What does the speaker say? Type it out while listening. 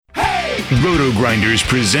Roto Grinders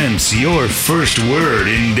presents your first word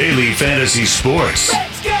in daily fantasy sports.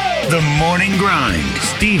 Let's go! The Morning Grind.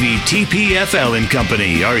 Stevietpfl and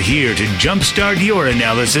Company are here to jumpstart your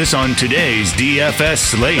analysis on today's DFS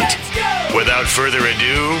slate. Let's go! Without further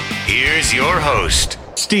ado, here's your host,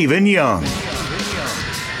 Stephen Young.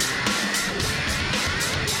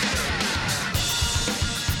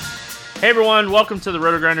 Hey everyone, welcome to the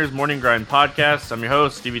Roto Grinders Morning Grind Podcast. I'm your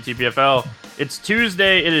host, Stevietpfl. It's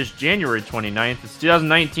Tuesday, it is January 29th, it's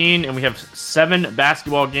 2019, and we have 7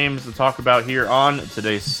 basketball games to talk about here on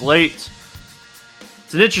today's slate.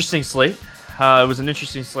 It's an interesting slate. It was an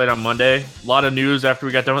interesting slate on Monday. A lot of news after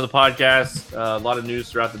we got done with the podcast. A lot of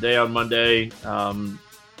news throughout the day on Monday.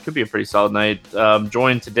 Could be a pretty solid night.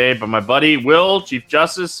 Joined today by my buddy, Will,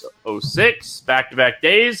 Chiefjustice06, back-to-back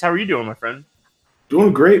days. How are you doing, my friend?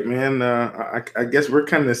 Doing great, man. I guess we're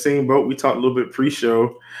kind of the same boat. We talked a little bit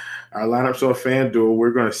pre-show. Our lineups on FanDuel.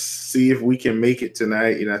 We're going to see if we can make it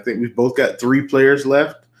tonight. I think we've both got 3 players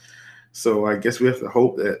left. So I guess we have to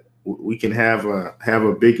hope that we can have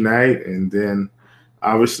a big night. And then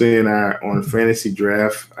obviously on fantasy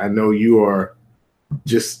draft, I know you are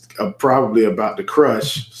just probably about to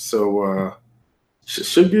crush. So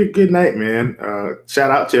should be a good night, man.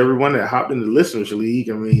 Shout out to everyone that hopped in the Listeners League.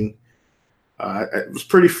 I mean, it was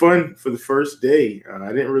pretty fun for the first day.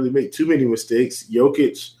 I didn't really make too many mistakes.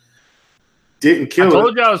 Jokic didn't kill it. I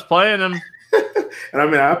told you I was playing him. And I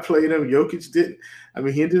mean, I played him. Jokic didn't. I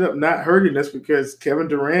mean, he ended up not hurting us because Kevin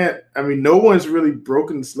Durant, I mean, no one's really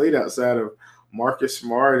broken the slate outside of Marcus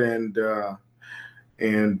Smart and Al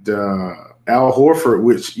Horford,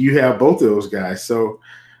 which you have both of those guys. So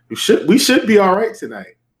we should be all right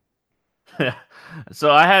tonight.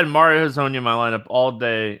 So I had Mario Hezonja in my lineup all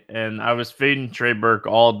day, and I was fading Trey Burke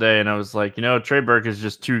all day, and I was like, Trey Burke is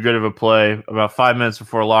just too good of a play. About 5 minutes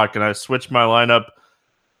before lock, and I switched my lineup.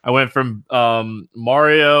 I went from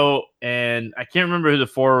Mario, and I can't remember who the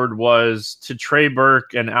forward was, to Trey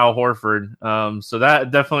Burke and Al Horford. So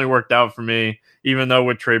that definitely worked out for me, even though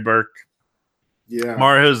with Trey Burke,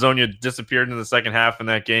 Mario Hezonja disappeared in the second half in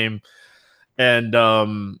that game. And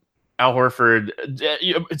Al Horford,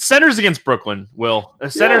 centers against Brooklyn, Will.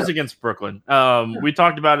 Centers against Brooklyn. We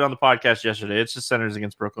talked about it on the podcast yesterday. It's just centers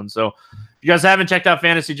against Brooklyn. So if you guys haven't checked out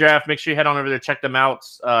Fantasy Draft, make sure you head on over there, check them out.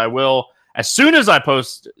 I will, as soon as I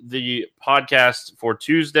post the podcast for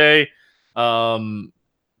Tuesday,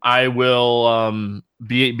 I will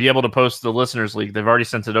be able to post the Listeners League. They've already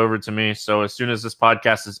sent it over to me. So as soon as this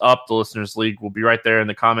podcast is up, the Listeners League will be right there in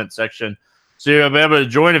the comment section. So you'll be able to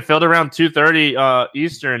join. It filled around 2:30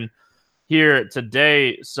 Eastern here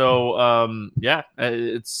today. So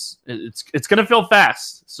it's gonna feel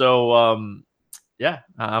fast. So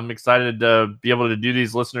I'm excited to be able to do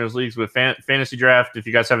these Listeners Leagues with Fantasy Draft. If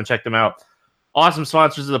you guys haven't checked them out, awesome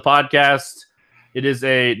sponsors of the podcast. It is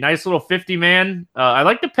a nice little 50-man. I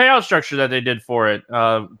like the payout structure that they did for it.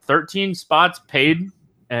 13 spots paid,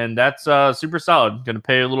 and that's super solid. Going to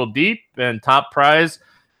pay a little deep, and top prize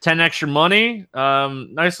 10 extra money.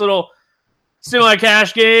 Nice little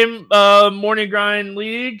semi-cash game, morning grind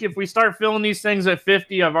league. If we start filling these things at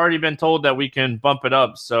 50, I've already been told that we can bump it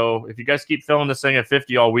up. So if you guys keep filling this thing at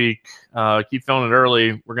 50 all week, keep filling it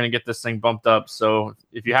early, we're going to get this thing bumped up. So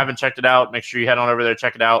if you haven't checked it out, make sure you head on over there,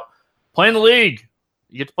 check it out. Play in the league.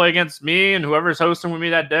 You get to play against me and whoever's hosting with me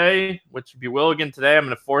that day, which if you will again today, I'm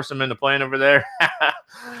going to force them into playing over there.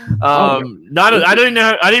 I didn't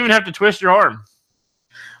even have to twist your arm.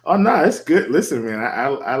 Oh, no, it's good. Listen, man,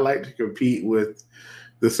 I like to compete with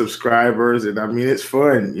the subscribers, and I mean, it's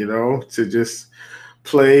fun, to just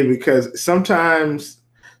play because sometimes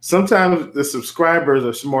the subscribers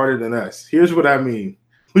are smarter than us. Here's what I mean.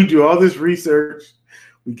 We do all this research,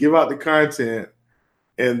 we give out the content,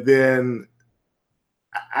 and then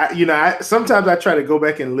sometimes I try to go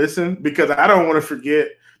back and listen because I don't want to forget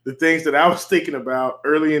the things that I was thinking about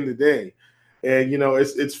early in the day. And,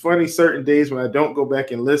 it's funny, certain days when I don't go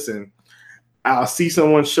back and listen, I'll see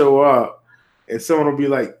someone show up and someone will be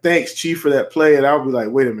like, thanks, Chief, for that play. And I'll be like,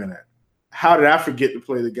 wait a minute, how did I forget to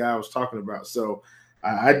play the guy I was talking about? So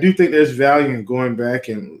I do think there's value in going back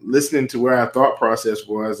and listening to where our thought process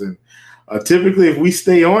was. And typically, if we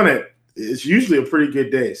stay on it, it's usually a pretty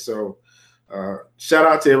good day. So shout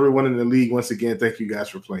out to everyone in the league. Once again, thank you guys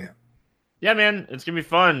for playing. Yeah, man, it's going to be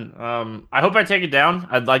fun. I hope I take it down.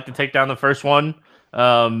 I'd like to take down the first one.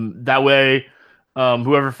 That way,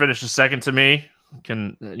 whoever finishes second to me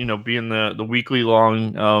can, be in the weekly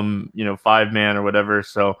long, 5-man or whatever.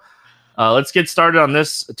 So let's get started on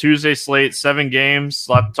this Tuesday slate. 7 games,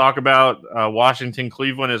 a lot to talk about. Washington,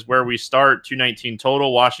 Cleveland is where we start. 219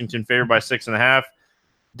 total. Washington favored by 6.5.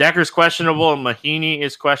 Decker's questionable and Mahiney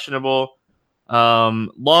is questionable.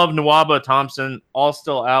 Love, Nwaba, Thompson, all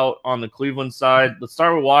still out on the Cleveland side. Let's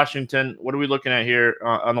start with Washington. What are we looking at here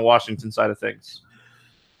on the Washington side of things?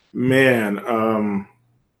 Man,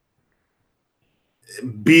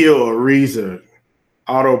 Beal, Ariza,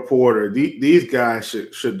 Otto Porter, these guys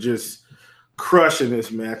should just crush in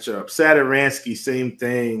this matchup. Satoransky, same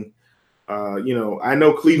thing. I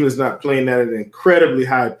know Cleveland's not playing at an incredibly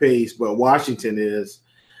high pace, but Washington is.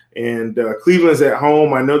 And Cleveland's at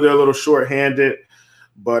home. I know they're a little shorthanded,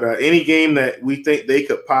 but any game that we think they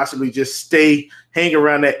could possibly just hang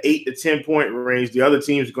around that 8 to 10 point range, the other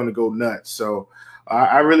team's going to go nuts. So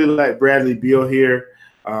I really like Bradley Beal here.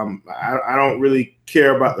 I don't really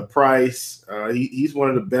care about the price. He's one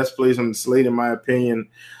of the best players on the slate, in my opinion.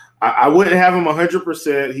 I wouldn't have him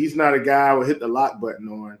 100%. He's not a guy I would hit the lock button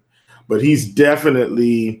on, but he's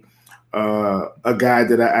definitely a guy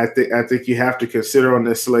that I think you have to consider on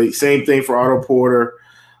this slate. Same thing for Otto Porter.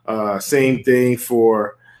 Same thing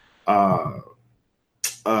for Trevor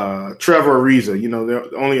Ariza.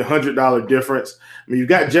 They're only $100 difference. I mean, you've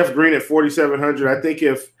got Jeff Green at $4,700. I think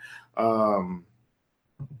if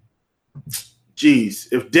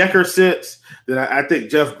Decker sits, then I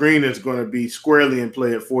think Jeff Green is going to be squarely in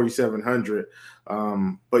play at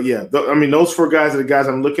 $4,700. But yeah, those four guys are the guys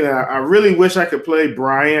I'm looking at. I really wish I could play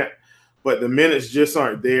Bryant, but the minutes just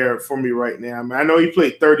aren't there for me right now. I mean, I know he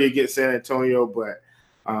played 30 against San Antonio, but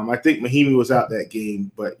I think Mahinmi was out that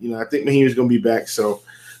game. But, I think Mahinmi's going to be back. So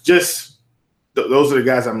just those are the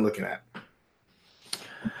guys I'm looking at.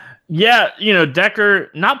 Yeah,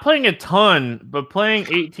 Decker not playing a ton, but playing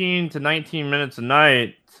 18 to 19 minutes a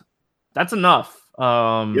night, that's enough.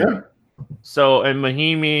 Yeah. So, and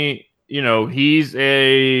Mahinmi, his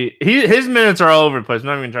minutes are all over the place. I'm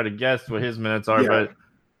not even trying to guess what his minutes are, but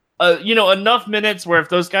enough minutes where if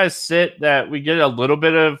those guys sit that we get a little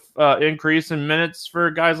bit of increase in minutes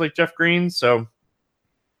for guys like Jeff Green. So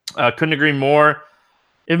couldn't agree more.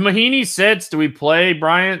 If Mahinmi sits, do we play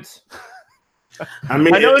Bryant? I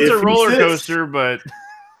mean, I know it's a roller coaster, but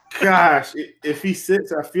gosh, if he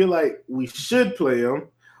sits, I feel like we should play him.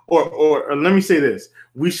 Or let me say this: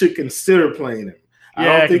 we should consider playing him.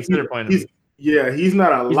 Yeah, I don't think playing him. He's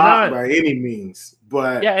not a lock by any means,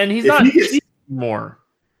 but and he's not more.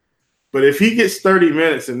 But if he gets 30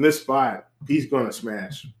 minutes in this spot, he's going to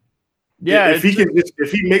smash. Yeah, if he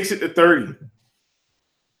makes it to 30.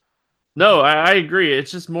 No, I agree.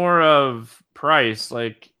 It's just more of price.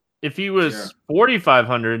 Like if he was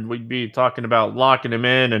 4,500, we'd be talking about locking him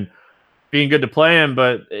in and being good to play him.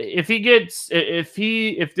 But if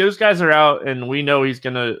those guys are out and we know he's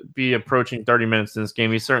going to be approaching 30 minutes in this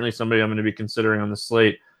game, he's certainly somebody I'm going to be considering on the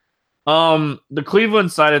slate. The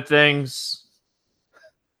Cleveland side of things.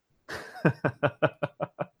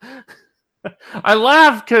 I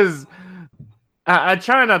laugh because I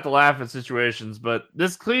try not to laugh at situations, but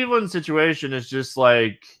this Cleveland situation is just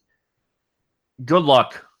like good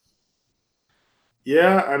luck.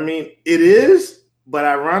 Yeah, I mean it is, but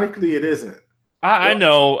ironically it isn't. I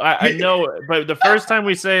know, but the first time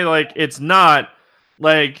we say like it's not,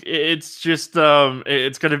 like it's just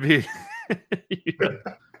it's gonna be.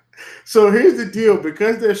 So here's the deal: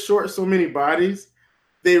 because they're short so many bodies,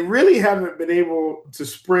 they really haven't been able to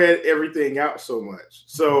spread everything out so much.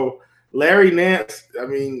 So Larry Nance,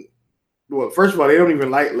 first of all, they don't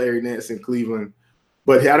even like Larry Nance in Cleveland,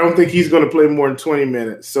 but I don't think he's going to play more than 20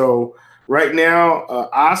 minutes. So right now,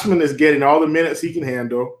 Osman is getting all the minutes he can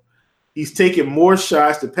handle. He's taking more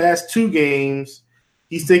shots. The past 2 games,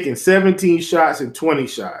 he's taken 17 shots and 20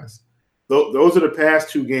 shots. Those are the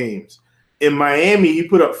past 2 games. In Miami, he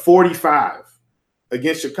put up 45.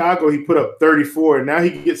 Against Chicago, he put up 34, and now he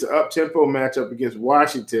gets an up-tempo matchup against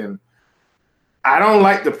Washington. I don't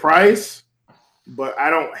like the price, but I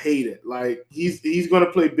don't hate it. Like, he's going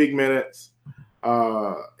to play big minutes.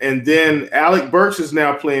 And then Alec Burks is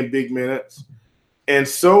now playing big minutes, and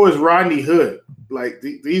so is Rodney Hood. Like,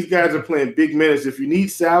 these guys are playing big minutes. If you need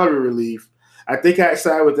salary relief, I think I'd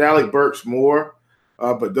side with Alec Burks more,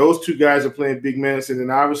 but those 2 guys are playing big minutes. And then,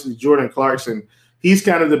 obviously, Jordan Clarkson, he's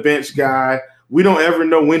kind of the bench guy. We don't ever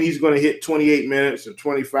know when he's going to hit 28 minutes or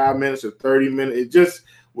 25 minutes or 30 minutes. It just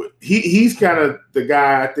he's kind of the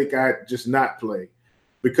guy I think I just not play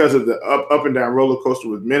because of the up and down roller coaster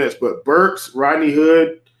with minutes. But Burks, Rodney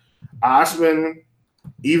Hood, Osman,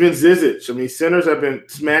 even Zizic. I mean, centers have been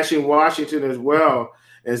smashing Washington as well.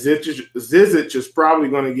 And Zizic is probably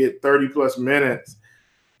going to get 30-plus minutes.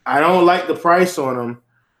 I don't like the price on him.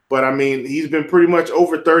 But, I mean, he's been pretty much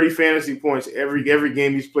over 30 fantasy points every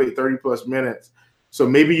game he's played 30-plus minutes. So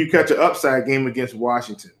maybe you catch an upside game against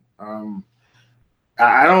Washington.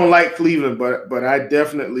 I don't like Cleveland, but I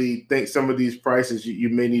definitely think some of these prices you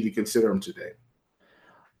may need to consider them today.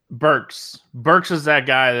 Burks is that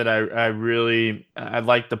guy that I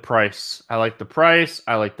like the price. I like the price.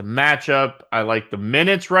 I like the matchup. I like the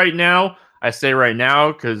minutes right now. I say right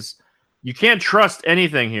now because you can't trust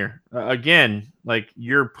anything here. Again, like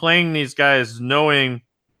you're playing these guys knowing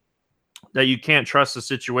that you can't trust the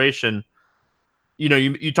situation. You know,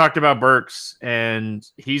 you talked about Burks, and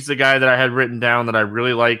he's the guy that I had written down that I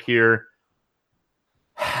really like here.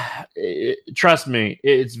 Trust me,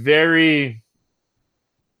 it's very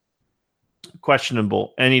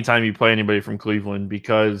questionable anytime you play anybody from Cleveland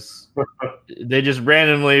because they just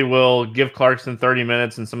randomly will give Clarkson 30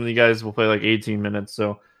 minutes and some of the guys will play like 18 minutes.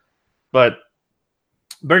 So, but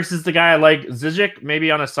Burks is the guy I like. Zizic,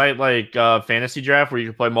 maybe on a site like FantasyDraft where you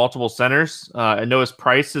can play multiple centers. I know his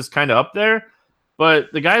price is kind of up there,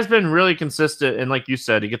 but the guy's been really consistent. And like you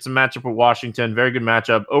said, he gets a matchup with Washington. Very good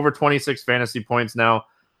matchup. Over 26 fantasy points now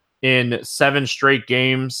in 7 straight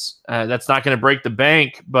games. That's not going to break the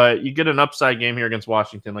bank, but you get an upside game here against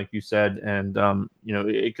Washington, like you said, and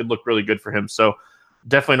it could look really good for him. So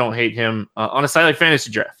definitely don't hate him on a site like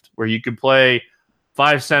FantasyDraft, where you could play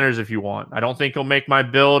 5 centers if you want. I don't think he'll make my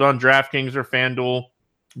build on DraftKings or FanDuel,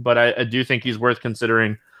 but I do think he's worth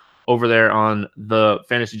considering over there on the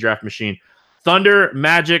Fantasy Draft machine. Thunder,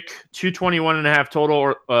 Magic, 221.5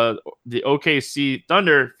 total. The OKC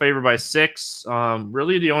Thunder favored by 6.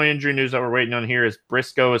 Really, the only injury news that we're waiting on here is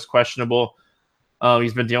Briscoe is questionable.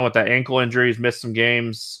 He's been dealing with that ankle injury. He's missed some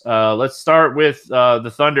games. Let's start with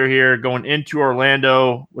the Thunder here going into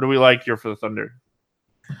Orlando. What do we like here for the Thunder?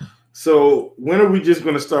 So when are we just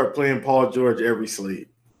going to start playing Paul George every slate?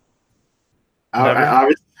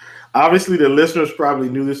 Obviously, the listeners probably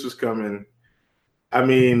knew this was coming. I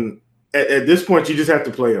mean, at this point, you just have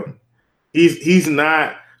to play him. He's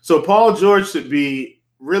not. So Paul George should be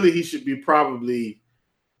probably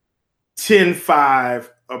 10-5,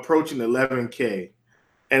 approaching 11K.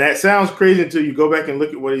 And that sounds crazy until you go back and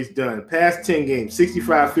look at what he's done. Past 10 games,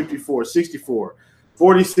 65, 54, 64,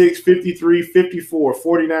 46, 53, 54,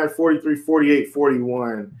 49, 43, 48,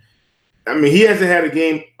 41. I mean, he hasn't had a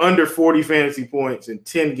game under 40 fantasy points in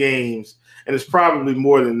 10 games, and it's probably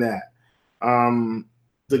more than that.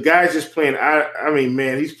 The guy's just playing out. I mean,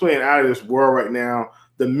 man, he's playing out of this world right now.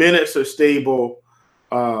 The minutes are stable.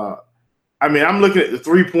 I mean, I'm looking at the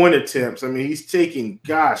three-point attempts. I mean, he's taking,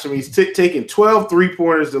 taking 12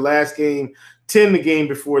 three-pointers the last game, 10 the game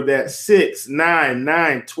before that, 6, 9,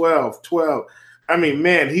 9, 12, 12. I mean,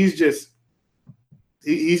 man, he's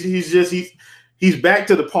back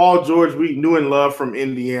to the Paul George we knew and loved from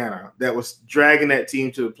Indiana that was dragging that team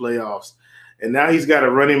to the playoffs. And now he's got a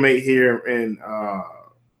running mate here in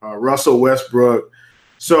Russell Westbrook.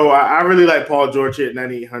 So I really like Paul George here at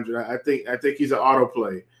 9,800. I think he's an auto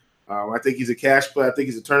play. I think he's a cash play. I think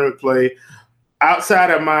he's a tournament play. Outside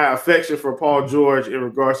of my affection for Paul George in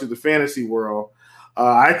regards to the fantasy world,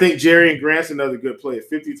 I think Jerry and Grant's another good play at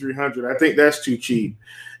 5,300. I think that's too cheap.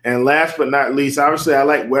 And last but not least, obviously I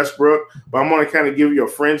like Westbrook, but I'm going to kind of give you a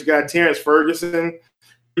fringe guy. Terrence Ferguson,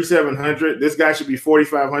 3,700. This guy should be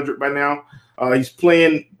 4,500 by now. He's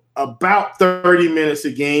playing about 30 minutes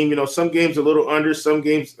a game. You know, some games a little under, some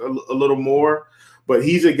games a little more. But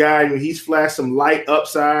he's a guy, he's flashed some light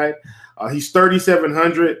upside. He's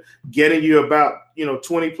 3,700, getting you about,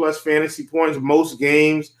 20-plus fantasy points most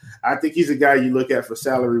games. I think he's a guy you look at for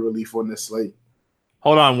salary relief on this slate.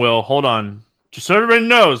 Hold on, Will. Hold on. Just so everybody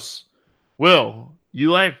knows, Will,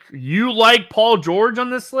 you like Paul George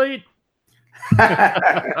on this slate?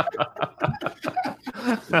 I'm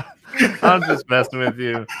just messing with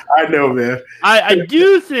you. I know, man. I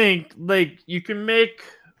do think you can make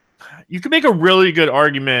a really good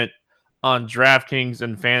argument on DraftKings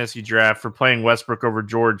and Fantasy Draft for playing Westbrook over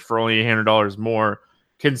George for only $800 more,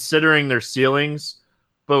 considering their ceilings.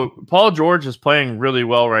 But Paul George is playing really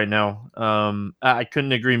well right now. I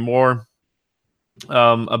couldn't agree more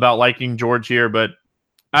about liking George here, but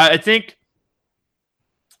I think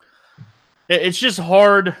it's just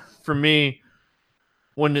hard for me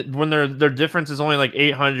when their difference is only like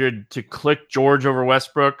 800 to click George over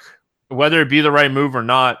Westbrook, whether it be the right move or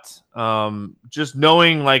not. Just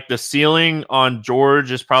knowing like the ceiling on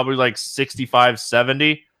George is probably like 65,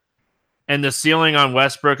 70. And the ceiling on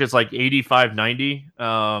Westbrook is like 85, 90.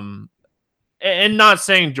 And not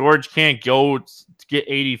saying George can't go to get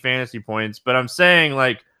 80 fantasy points, but I'm saying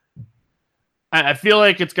like I feel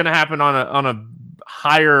like it's going to happen on a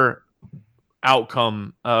higher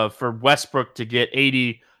outcome for Westbrook to get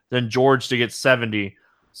 80 than George to get 70.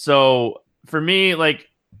 So for me, like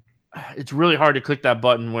it's really hard to click that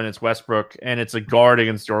button when it's Westbrook and it's a guard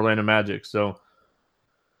against the Orlando Magic. So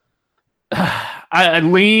I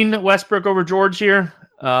lean Westbrook over George here.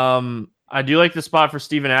 I do like the spot for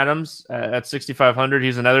Steven Adams at 6,500.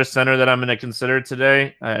 He's another center that I'm going to consider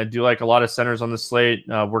today. I do like a lot of centers on the slate.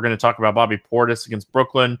 We're going to talk about Bobby Portis against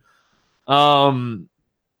Brooklyn. Outside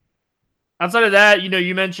of that,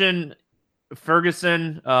 you mentioned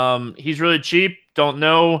Ferguson. He's really cheap. Don't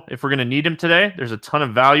know if we're going to need him today. There's a ton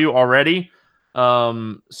of value already.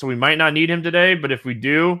 So we might not need him today, but if we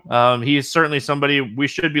do, he is certainly somebody we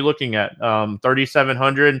should be looking at.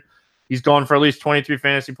 3,700. He's gone for at least 23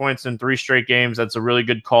 fantasy points in 3 straight games. That's a really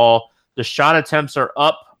good call. The shot attempts are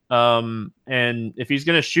up. And if he's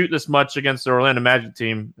going to shoot this much against the Orlando Magic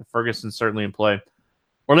team, Ferguson's certainly in play.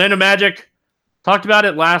 Orlando Magic, talked about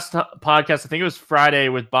it last podcast. I think it was Friday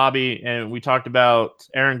with Bobby, and we talked about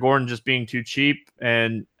Aaron Gordon just being too cheap,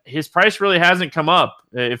 and his price really hasn't come up.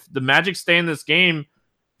 If the Magic stay in this game,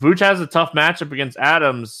 Vooch has a tough matchup against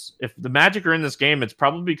Adams. If the Magic are in this game, it's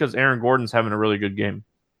probably because Aaron Gordon's having a really good game.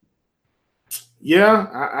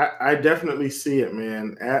 Yeah, I definitely see it,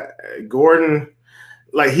 man. Gordon,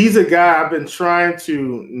 he's a guy I've been trying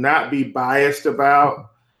to not be biased about.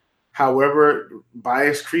 However,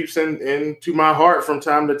 bias creeps into my heart from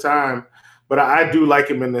time to time. But I do like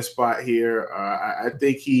him in this spot here. I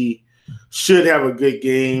think he should have a good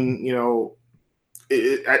game.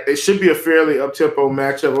 It should be a fairly up-tempo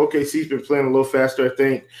matchup. OKC's been playing a little faster, I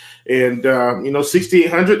think. And,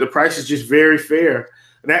 6,800, the price is just very fair.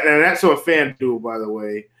 And that's on FanDuel, by the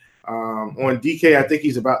way. On DK, I think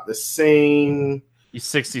he's about the same. He's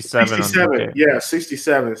 67. 67, yeah,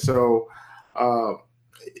 67. So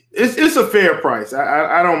it's a fair price.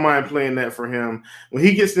 I don't mind playing that for him. When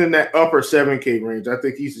he gets in that upper 7K range, I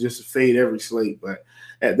think he's just a fade every slate. But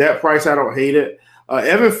at that price, I don't hate it.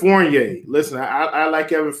 Evan Fournier. Listen, I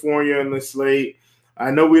like Evan Fournier in the slate.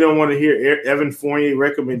 I know we don't want to hear Evan Fournier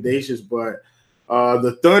recommendations, but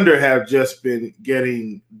the Thunder have just been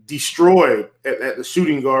getting destroyed at the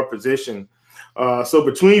shooting guard position. So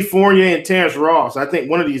between Fournier and Terrence Ross, I think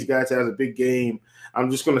one of these guys has a big game. I'm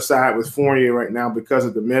just going to side with Fournier right now because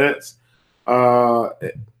of the minutes.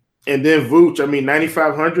 And then Vooch,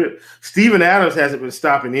 9,500. Steven Adams hasn't been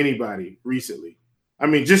stopping anybody recently.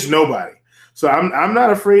 Just nobody. So I'm not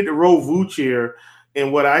afraid to roll Vooch here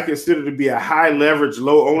in what I consider to be a high leverage,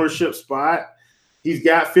 low ownership spot. He's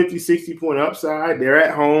got 50, 60 point upside. They're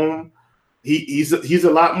at home. He's a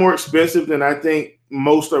lot more expensive than I think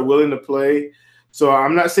most are willing to play. So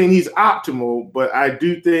I'm not saying he's optimal, but I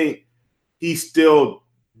do think he's still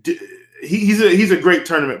he's a great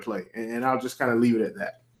tournament play, and I'll just kind of leave it at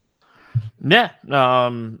that. Yeah,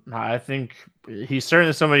 I think he's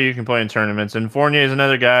certainly somebody you can play in tournaments. And Fournier is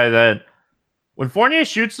another guy that when Fournier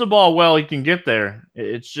shoots the ball well, he can get there.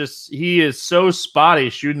 It's just he is so spotty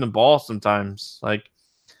shooting the ball sometimes.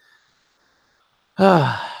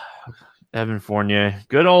 Evan Fournier.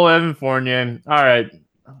 Good old Evan Fournier. All right.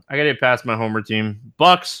 I got to get past my homer team.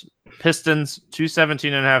 Bucks, Pistons,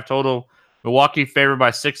 217.5 total. Milwaukee favored by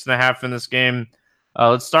 6.5 in this game.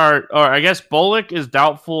 Let's start. Or I guess Bullock is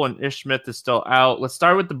doubtful and Ish Smith is still out. Let's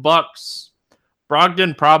start with the Bucks.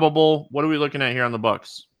 Brogdon probable. What are we looking at here on the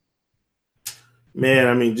Bucks?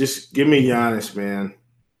 Man, just give me Giannis, man.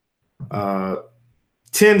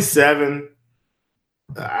 10-7.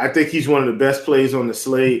 I think he's one of the best plays on the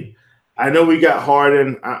slate. I know we got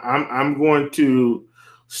Harden. I'm going to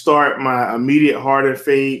start my immediate Harden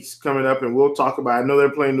fades coming up, and we'll talk about it. I know they're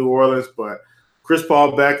playing New Orleans, but Chris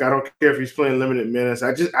Paul back. I don't care if he's playing limited minutes.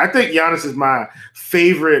 I think Giannis is my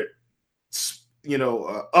favorite,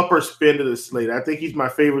 upper spin of the slate. I think he's my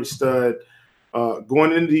favorite stud.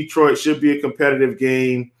 Going into Detroit should be a competitive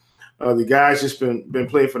game. The guy's just been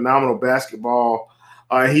playing phenomenal basketball.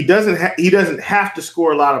 He doesn't have to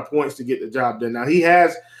score a lot of points to get the job done. Now, he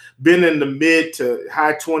has been in the mid to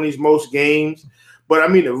high 20s most games. But,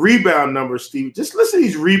 the rebound numbers, Steve, just listen to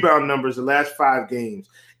these rebound numbers the last 5 games.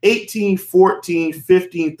 18, 14,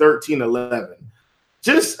 15, 13, 11.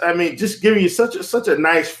 Just giving you such a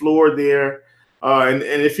nice floor there. And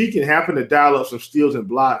if he can happen to dial up some steals and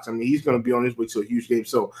blocks, he's going to be on his way to a huge game.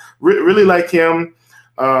 So really like him.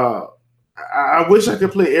 I wish I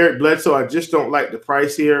could play Eric Bledsoe. I just don't like the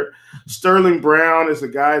price here. Sterling Brown is a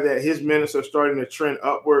guy that his minutes are starting to trend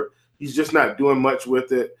upward. He's just not doing much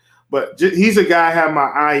with it. But he's a guy I have my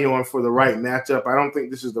eye on for the right matchup. I don't think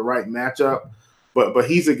this is the right matchup, but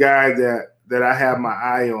he's a guy that I have my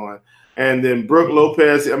eye on. And then Brook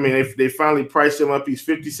Lopez, if they finally priced him up, he's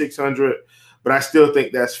 5,600, but I still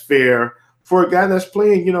think that's fair for a guy that's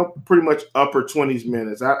playing, pretty much upper 20s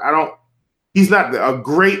minutes. He's not a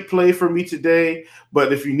great play for me today,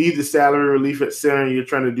 but if you need the salary relief at center and you're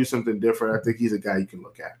trying to do something different, I think he's a guy you can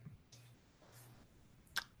look at.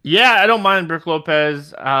 Yeah, I don't mind Brook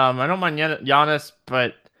Lopez. I don't mind Giannis,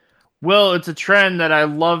 but it's a trend that I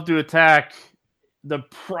love to attack. The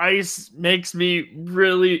price makes me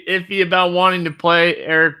really iffy about wanting to play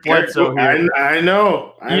Eric Bledsoe here. I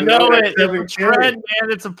know. You know That it. It's a trend,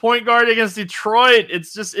 man. It's a point guard against Detroit.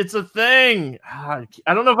 It's a thing. I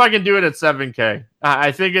don't know if I can do it at 7K.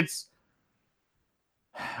 I think it's.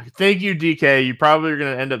 Thank you, DK. You probably are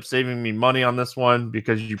going to end up saving me money on this one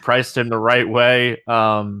because you priced him the right way.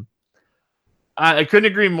 I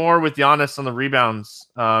couldn't agree more with Giannis on the rebounds.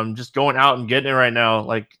 Just going out and getting it right now.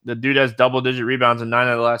 Like, the dude has double-digit rebounds in 9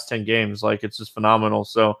 out of the last 10 games. Like, it's just phenomenal.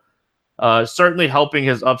 So, certainly helping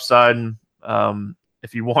his upside.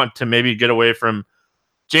 If you want to maybe get away from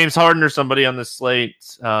James Harden or somebody on this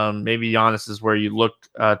slate, maybe Giannis is where you look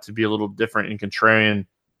to be a little different and contrarian.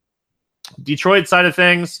 Detroit side of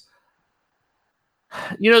things,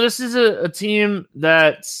 this is a team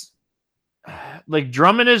that's like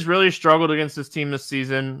Drummond has really struggled against this team this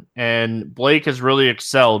season, and Blake has really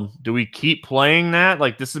excelled. Do we keep playing that?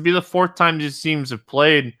 Like, this would be the fourth time these teams have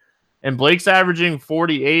played, and Blake's averaging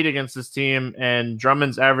 48 against this team, and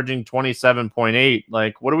Drummond's averaging 27.8.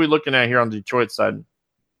 Like, what are we looking at here on the Detroit side?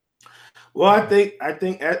 Well, I think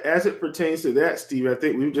as it pertains to that, Steve, I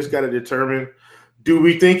think we've just got to determine, do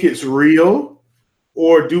we think it's real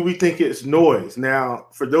or do we think it's noise? Now,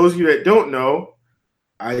 for those of you that don't know,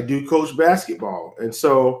 I do coach basketball. And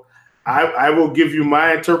so I will give you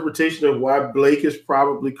my interpretation of why Blake is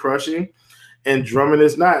probably crushing and Drummond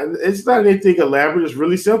is not. It's not anything elaborate. It's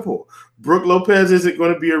really simple. Brook Lopez isn't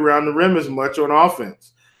going to be around the rim as much on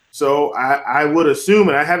offense. So I would assume,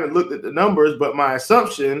 and I haven't looked at the numbers, but my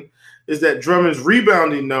assumption is that Drummond's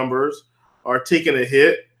rebounding numbers are taking a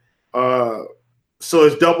hit. So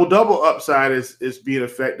his double-double upside is being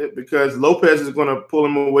affected because Lopez is going to pull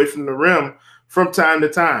him away from the rim from time to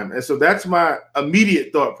time. And so that's my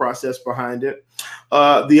immediate thought process behind it.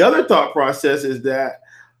 The other thought process is that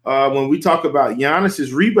when we talk about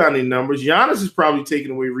Giannis's rebounding numbers, Giannis is probably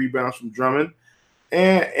taking away rebounds from Drummond,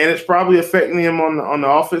 and it's probably affecting him on the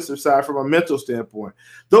offensive side from a mental standpoint.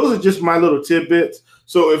 Those are just my little tidbits.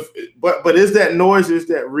 So but is that noise? Is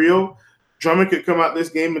that real? Drummond could come out this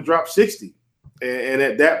game and drop 60. And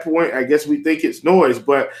at that point, I guess we think it's noise.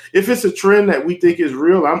 But if it's a trend that we think is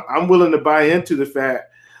real, I'm willing to buy into the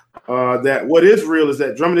fact that what is real is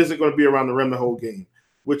that Drummond isn't going to be around the rim the whole game,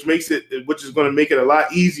 which is going to make it a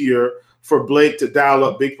lot easier for Blake to dial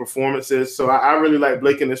up big performances. So I really like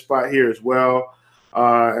Blake in this spot here as well,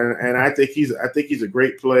 and I think he's a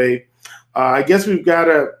great play. I guess we've got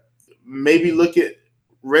to maybe look at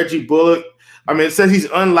Reggie Bullock. I mean, it says he's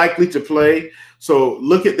unlikely to play. So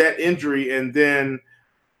look at that injury, and then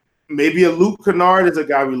maybe a Luke Kennard is a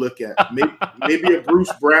guy we look at. Maybe a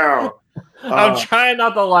Bruce Brown. I'm trying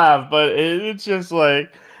not to laugh, but it's just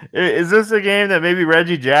like, is this a game that maybe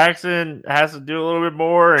Reggie Jackson has to do a little bit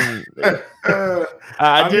more? And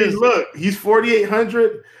look, he's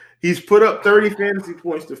 4,800. He's put up 30 fantasy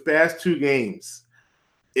points the past 2 games.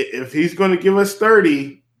 If he's going to give us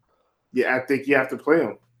 30, yeah, I think you have to play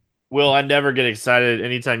him. Will, I never get excited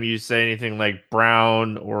anytime you say anything like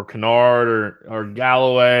Brown or Kennard or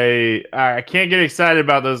Galloway. I can't get excited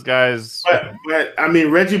about those guys. But I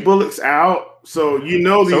mean, Reggie Bullock's out, so these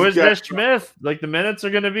so is guys. Josh Smith. Like, the minutes are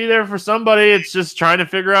going to be there for somebody. It's just trying to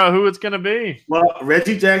figure out who it's going to be. Well,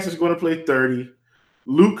 Reggie Jackson's going to play 30.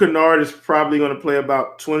 Luke Kennard is probably going to play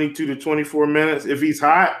about 22 to 24 minutes. If he's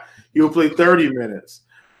hot, he'll play 30 minutes.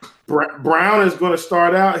 Brown is going to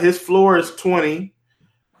start out. His floor is 20.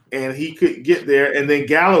 And he could get there. And then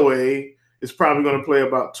Galloway is probably going to play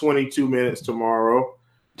about 22 minutes tomorrow.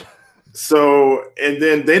 So, and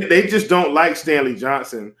then they just don't like Stanley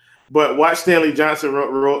Johnson. But watch Stanley Johnson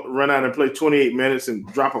run out and play 28 minutes and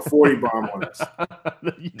drop a 40 bomb on us.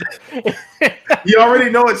 You already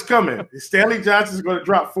know it's coming. Stanley Johnson's going to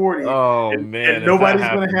drop 40. Oh, man. And nobody's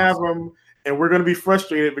going to have him. And we're going to be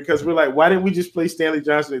frustrated because we're like, why didn't we just play Stanley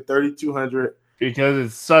Johnson at 3,200? Because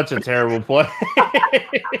it's such a terrible play.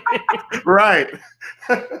 Right.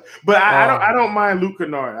 But I don't mind Luke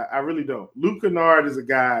Kennard. I really don't. Luke Kennard is a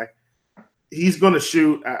guy. He's going to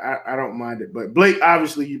shoot. I don't mind it. But Blake,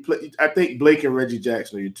 obviously, I think Blake and Reggie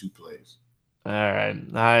Jackson are your 2 plays. All right.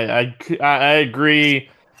 I agree.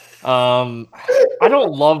 I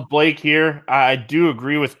don't love Blake here. I do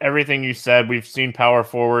agree with everything you said. We've seen power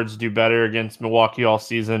forwards do better against Milwaukee all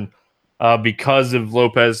season. Because of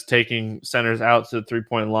Lopez taking centers out to the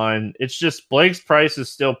 3-point line. It's just Blake's price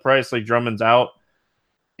is still priced like Drummond's out.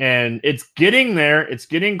 And it's getting there. It's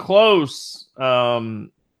getting close. I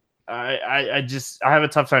have a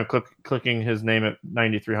tough time clicking his name at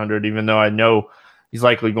 9,300, even though I know he's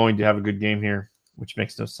likely going to have a good game here. which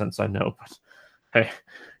makes no sense, I know. But hey,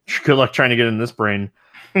 good luck trying to get in this brain.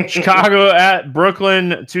 Chicago at Brooklyn,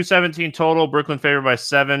 217 total. Brooklyn favored by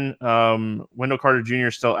 7. Wendell Carter Jr.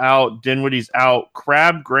 still out. Dinwiddie's out.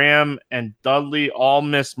 Crabbe, Graham, and Dudley all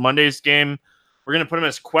missed Monday's game. We're going to put them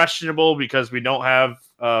as questionable because we don't have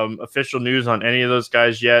official news on any of those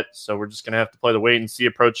guys yet. So we're just going to have to play the wait and see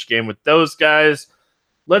approach game with those guys.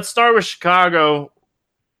 Let's start with Chicago.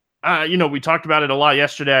 We talked about it a lot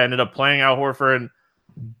yesterday. I ended up playing Al Horford.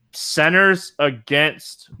 Centers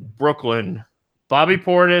against Brooklyn. Bobby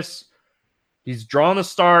Portis, he's drawn a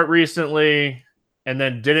start recently and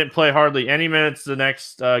then didn't play hardly any minutes the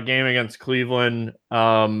next game against Cleveland.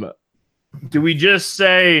 Do we just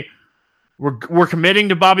say we're committing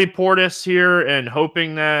to Bobby Portis here and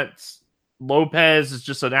hoping that Lopez is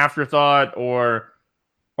just an afterthought, or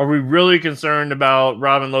are we really concerned about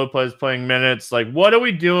Robin Lopez playing minutes? Like, what are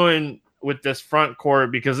we doing with this front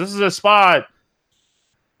court? Because this is a spot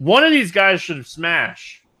one of these guys should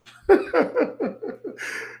smash.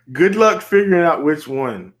 Good luck figuring out which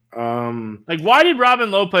one. Why did Robin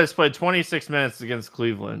Lopez play 26 minutes against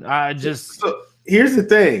Cleveland? So, here's the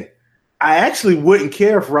thing. I actually wouldn't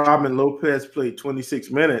care if Robin Lopez played 26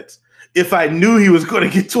 minutes if I knew he was going to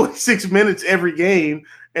get 26 minutes every game,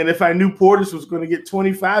 and if I knew Portis was going to get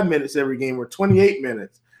 25 minutes every game or 28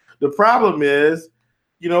 minutes. The problem is,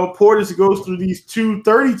 Portis goes through these 2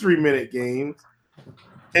 33-minute games,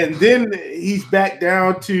 and then he's back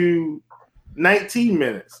down to 19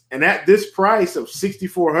 minutes. And at this price of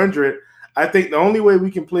 $6,400, I think the only way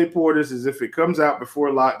we can play Portis is if it comes out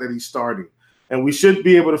before lock that he's starting. And we should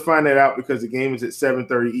be able to find that out because the game is at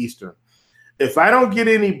 7:30 Eastern. If I don't get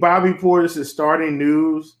any Bobby Portis' starting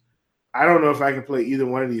news, I don't know if I can play either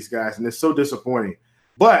one of these guys. And it's so disappointing.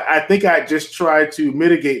 But I think I just try to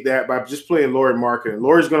mitigate that by just playing Lauri Markkanen.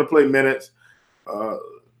 Lauri's going to play minutes.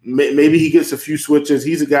 Maybe he gets a few switches.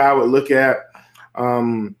 He's a guy I would look at.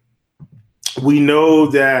 We know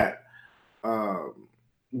that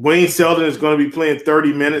Wayne Selden is going to be playing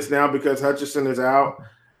 30 minutes now because Hutchison is out.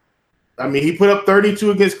 I mean, he put up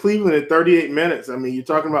 32 against Cleveland in 38 minutes. I mean, you're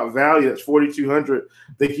talking about value. That's 4,200.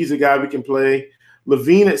 I think he's a guy we can play.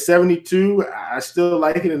 Levine at 72, I still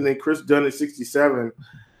like it. And then Chris Dunn at 67.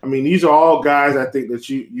 I mean, these are all guys I think that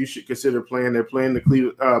you should consider playing. They're playing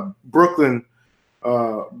the Brooklyn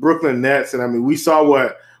Nets. And, I mean, we saw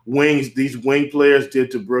what these wing players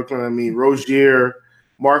did to Brooklyn. I mean, Rozier,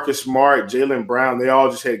 Marcus Smart, Jaylen Brown, they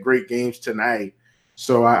all just had great games tonight.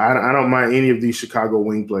 So I don't mind any of these Chicago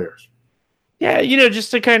wing players. Yeah,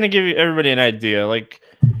 just to kind of give everybody an idea, like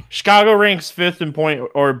Chicago ranks 5th in point,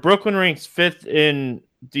 or Brooklyn ranks 5th in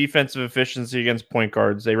defensive efficiency against point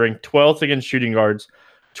guards. They rank 12th against shooting guards,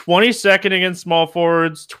 22nd against small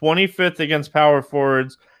forwards, 25th against power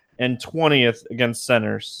forwards, and 20th against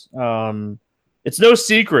centers. It's no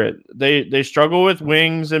secret. They struggle with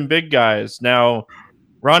wings and big guys. Now,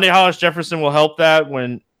 Rondae Hollis-Jefferson will help that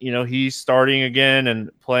when, he's starting again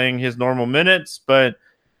and playing his normal minutes, but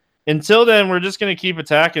until then, we're just going to keep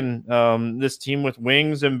attacking this team with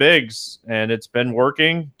wings and bigs, and it's been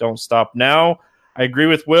working. Don't stop now. I agree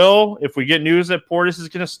with Will. If we get news that Portis is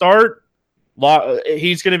going to start,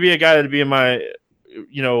 he's going to be a guy that would be in my,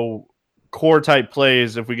 core type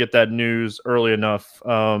plays if we get that news early enough.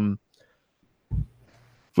 If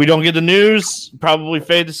we don't get the news, probably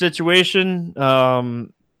fade the situation.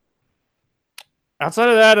 Outside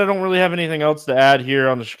of that, I don't really have anything else to add here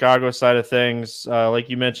on the Chicago side of things.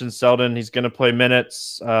 Like you mentioned, Selden, he's going to play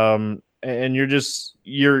minutes, and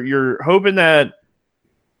you're hoping that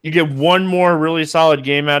you get one more really solid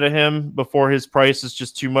game out of him before his price is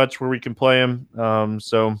just too much where we can play him.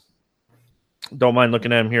 So don't mind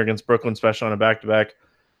looking at him here against Brooklyn, especially on a back-to-back.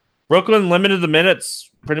 Brooklyn limited the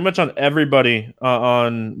minutes pretty much on everybody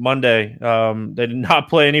on Monday. They did not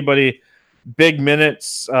play anybody big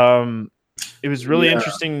minutes. It was really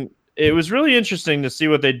interesting. It was really interesting to see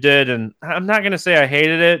what they did, and I'm not going to say I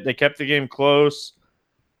hated it. They kept the game close.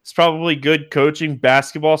 It's probably good coaching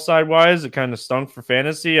basketball side-wise. It kind of stunk for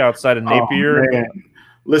fantasy outside of Napier. Oh,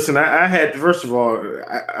 listen, I had, first of all,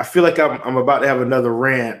 I feel like I'm about to have another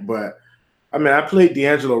rant, but, I mean, I played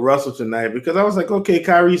D'Angelo Russell tonight because I was like, okay,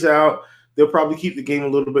 Kyrie's out. They'll probably keep the game a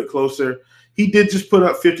little bit closer. He did just put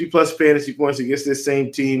up 50-plus fantasy points against this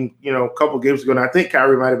same team, a couple games ago, and I think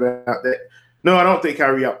Kyrie might have been out there. No, I don't think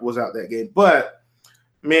Kyrie was out that game. But,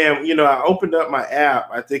 man, I opened up my app,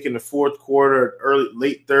 I think in the fourth quarter,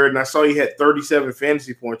 late third, and I saw he had 37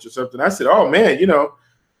 fantasy points or something. I said, oh, man,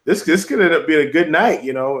 this could end up being a good night.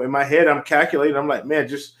 In my head, I'm calculating. I'm like, man,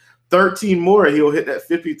 just 13 more, he'll hit that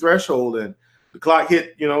 50 threshold. And the clock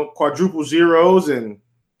hit, quadruple zeros, and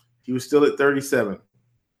he was still at 37.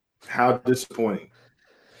 How disappointing.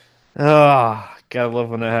 Gotta love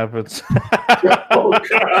when that happens. Oh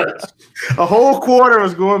gosh, a whole quarter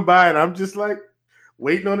was going by, and I'm just like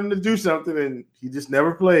waiting on him to do something, and he just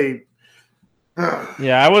never played.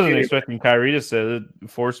 Yeah, I wasn't expecting Kyrie to sit. It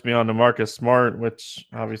forced me on to Marcus Smart, which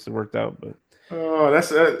obviously worked out. But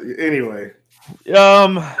that's anyway.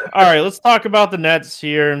 all right, let's talk about the Nets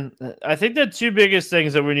here. I think the two biggest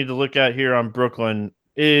things that we need to look at here on Brooklyn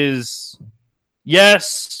is,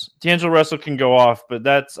 yes, D'Angelo Russell can go off, but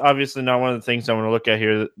that's obviously not one of the things I want to look at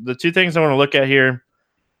here. The two things I want to look at here,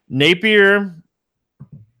 Napier,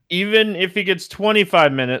 even if he gets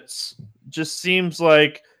 25 minutes, just seems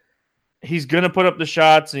like he's going to put up the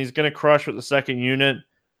shots and he's going to crush with the second unit.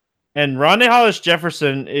 And Rondae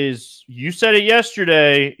Hollis-Jefferson is, you said it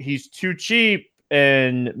yesterday, he's too cheap.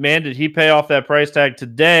 And man, did he pay off that price tag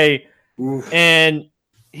today. Oof. And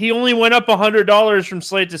he only went up $100 from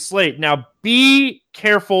slate to slate. Now, be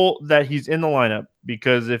careful that he's in the lineup,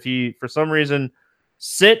 because if he, for some reason,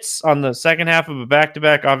 sits on the second half of a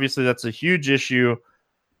back-to-back, obviously that's a huge issue.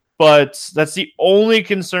 But that's the only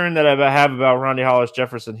concern that I have about Rondae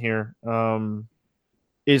Hollis-Jefferson here,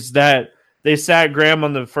 is that they sat Graham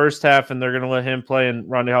on the first half and they're going to let him play, and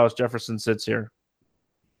Rondae Hollis-Jefferson sits here.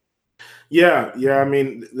 Yeah. I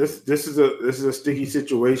mean, this is a sticky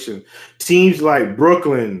situation. Teams like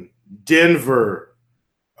Brooklyn, Denver,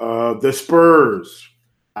 the Spurs.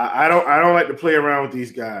 I don't like to play around with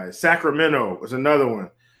these guys. Sacramento is another one.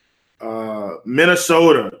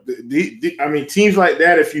 Minnesota. I mean, teams like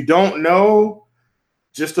that, if you don't know,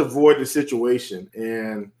 just avoid the situation.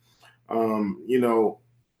 And,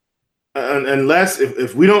 unless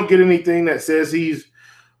if we don't get anything that says he's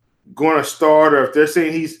going to start, or if they're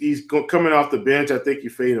saying he's coming off the bench, I think you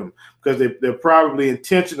fade him, because they're probably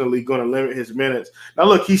intentionally going to limit his minutes. Now,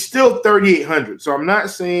 look, he's still 3,800, so I'm not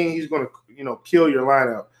saying he's going to kill your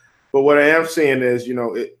lineup. But what I am saying is,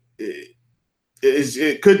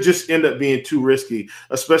 it could just end up being too risky,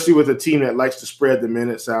 especially with a team that likes to spread the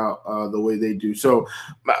minutes out the way they do. So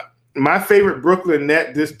my favorite Brooklyn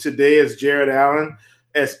net today is Jared Allen.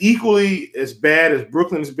 As equally as bad as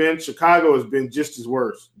Brooklyn's been, Chicago has been just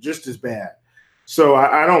as bad. So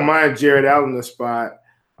I don't mind Jared Allen in the spot.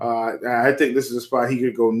 I think this is a spot he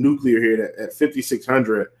could go nuclear here at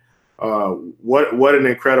 5,600. What an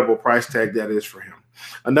incredible price tag that is for him.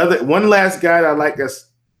 One last guy that I like that's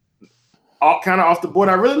kind of off the board.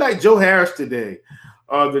 I really like Joe Harris today.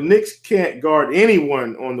 The Knicks can't guard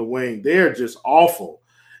anyone on the wing. They're just awful.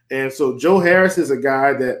 And so Joe Harris is a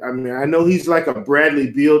guy that, I mean, I know he's like a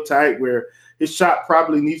Bradley Beal type where his shot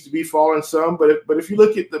probably needs to be falling some. But if you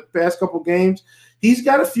look at the past couple games, he's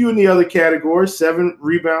got a few in the other categories: 7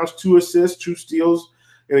 rebounds, 2 assists, 2 steals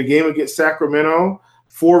in a game against Sacramento,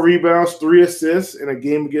 4 rebounds, 3 assists in a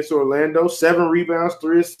game against Orlando, 7 rebounds,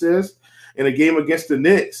 3 assists in a game against the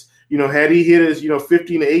Knicks. Had he hit his,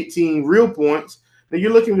 15 to 18 real points, then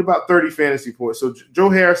you're looking at about 30 fantasy points. So Joe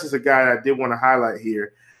Harris is a guy I did want to highlight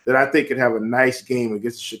here that I think could have a nice game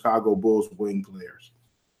against the Chicago Bulls wing players.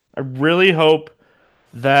 I really hope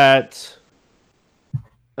that,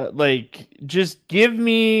 just give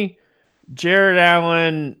me Jared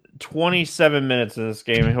Allen 27 minutes in this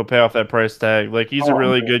game and he'll pay off that price tag. He's a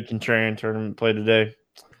really good contrarian tournament play today.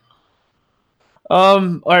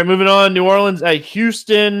 All right, moving on. New Orleans at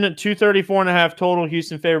Houston, 234.5 total.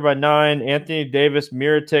 Houston favored by 9. Anthony Davis,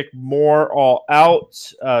 Mirotic, Moore all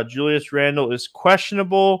out. Julius Randle is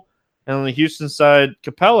questionable. And on the Houston side,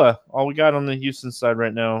 Capella. All we got on the Houston side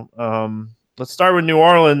right now. Let's start with New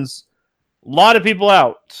Orleans. A lot of people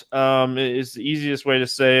out. It's the easiest way to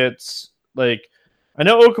say it. I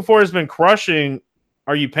know Okafor has been crushing.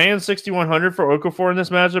 Are you paying $6,100 for Okafor in this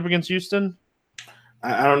matchup against Houston?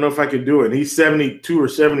 I don't know if I could do it. He's 72 or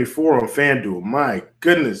 74 on FanDuel. My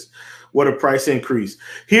goodness, what a price increase.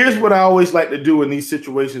 Here's what I always like to do in these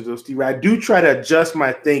situations, though, Steve. I do try to adjust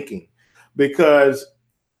my thinking, because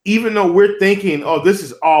even though we're thinking, oh, this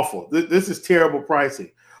is awful, this is terrible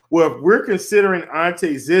pricing. Well, if we're considering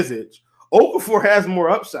Ante Zizic, Okafor has more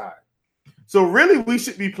upside. So really, we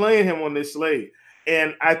should be playing him on this slate.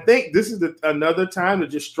 And I think this is another time to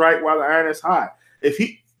just strike while the iron is hot.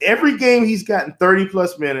 Every game he's gotten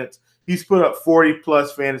 30-plus minutes, he's put up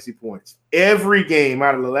 40-plus fantasy points. Every game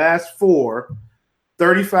out of the last 4,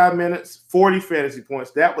 35 minutes, 40 fantasy points.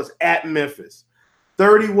 That was at Memphis.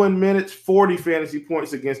 31 minutes, 40 fantasy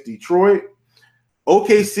points against Detroit.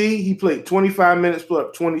 OKC, he played 25 minutes, put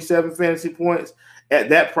up 27 fantasy points. At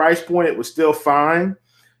that price point, it was still fine.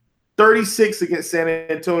 36 against San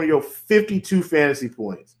Antonio, 52 fantasy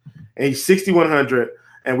points. And he's 6,100.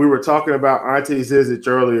 And we were talking about Ante Zizic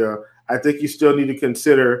earlier. I think you still need to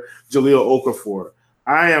consider Jahlil Okafor.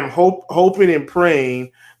 I am hoping and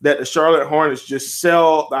praying that the Charlotte Hornets just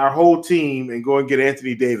sell our whole team and go and get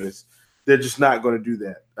Anthony Davis. They're just not going to do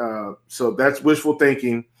that. So that's wishful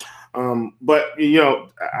thinking. But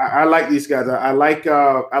I like these guys. I like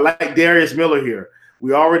Darius Miller here.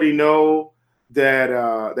 We already know that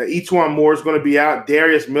Etuan Moore is going to be out.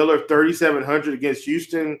 Darius Miller, 3,700 against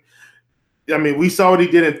Houston. I mean, we saw what he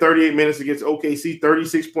did in 38 minutes against OKC,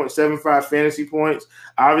 36.75 fantasy points.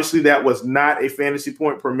 Obviously, that was not a fantasy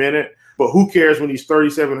point per minute, but who cares when he's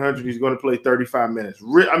 3,700? He's going to play 35 minutes.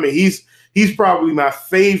 I mean, he's probably my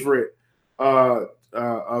favorite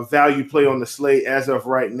value play on the slate as of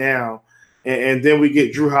right now. And then we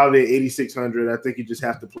get Drew Holiday at 8,600. I think you just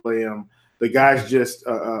have to play him. The guy's just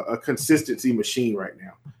a consistency machine right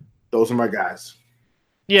now. Those are my guys.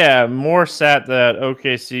 Yeah, Moore sat that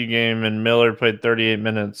OKC game and Miller played 38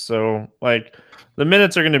 minutes. So, the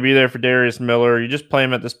minutes are going to be there for Darius Miller. You just play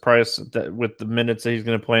him at this price with the minutes that he's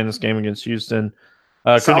going to play in this game against Houston.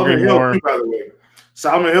 Solomon Hill, too, by the way.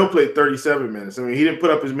 Solomon Hill played 37 minutes. I mean, he didn't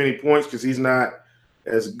put up as many points because he's not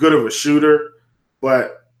as good of a shooter.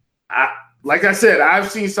 But, like I said, I've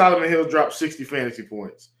seen Solomon Hill drop 60 fantasy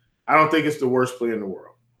points. I don't think it's the worst play in the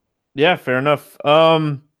world. Yeah, fair enough.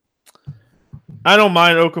 I don't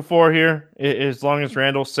mind Okafor here as long as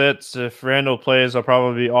Randall sits. If Randall plays, I'll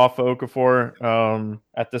probably be off of Okafor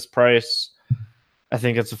at this price. I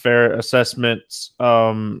think it's a fair assessment.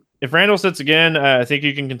 If Randall sits again, I think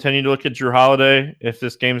you can continue to look at Drew Holiday. If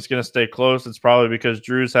this game is going to stay close, it's probably because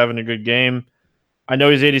Drew's having a good game. I know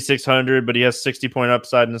he's 8,600, but he has 60-point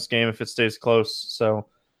upside in this game if it stays close. So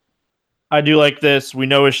I do like this. We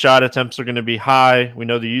know his shot attempts are going to be high. We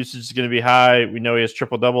know the usage is going to be high. We know he has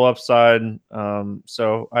triple-double upside.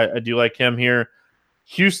 So I do like him here.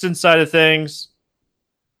 Houston side of things,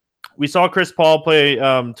 we saw Chris Paul play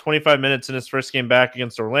 25 minutes in his first game back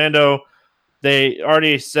against Orlando. They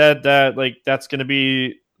already said that that's going to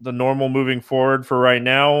be the normal moving forward for right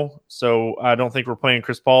now. So I don't think we're playing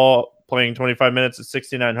Chris Paul playing 25 minutes at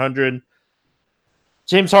 6,900.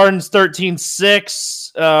 James Harden's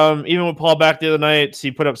 13-6. Even with Paul back the other night,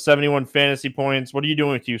 he put up 71 fantasy points. What are you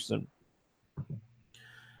doing with Houston?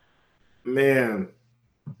 Man,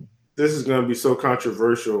 this is going to be so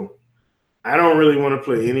controversial. I don't really want to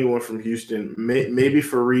play anyone from Houston. Maybe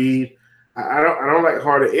Fareed. I don't like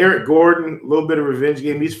Harden. Eric Gordon, a little bit of revenge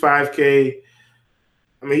game. He's 5K.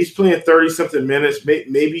 I mean, he's playing 30-something minutes.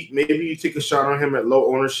 Maybe you take a shot on him at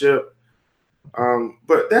low ownership.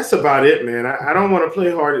 But that's about it, man. I don't want to play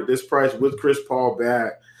hard at this price with Chris Paul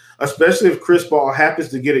back, especially if Chris Paul happens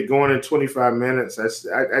to get it going in 25 minutes.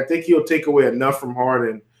 I think he'll take away enough from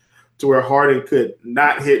Harden to where Harden could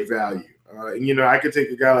not hit value. I could take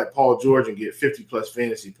a guy like Paul George and get 50-plus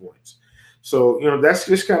fantasy points. So, that's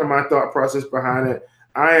just kind of my thought process behind it.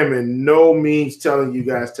 I am in no means telling you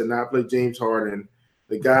guys to not play James Harden.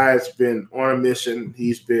 The guy's been on a mission.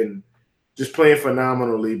 He's been just playing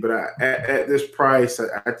phenomenally. But at this price,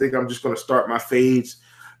 I think I'm just going to start my fades.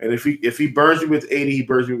 And if he burns me with 80, he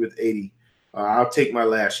burns me with 80. I'll take my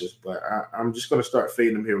lashes. But I'm just going to start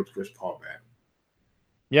fading him here with Chris Paul back.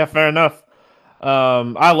 Yeah, fair enough.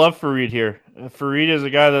 I love Fareed here. Fareed is a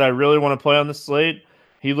guy that I really want to play on the slate.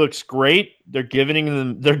 He looks great. They're giving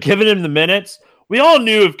him the minutes. We all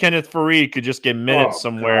knew if Kenneth Fareed could just get minutes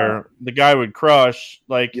somewhere, the guy would crush.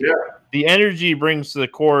 The energy he brings to the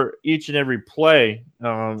court each and every play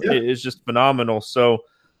is just phenomenal. So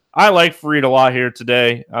I like Fareed a lot here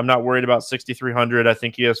today. I'm not worried about 6,300. I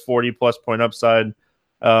think he has 40-plus point upside,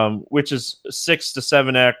 which is 6 to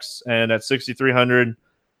 7x. And at 6,300,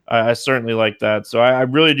 I certainly like that. So I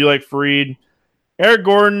really do like Fareed. Eric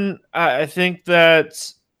Gordon, I think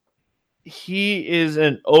that he is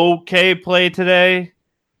an okay play today.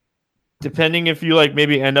 Depending if you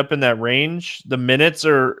maybe end up in that range, the minutes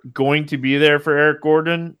are going to be there for Eric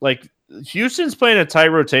Gordon. Houston's playing a tight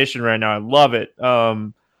rotation right now. I love it.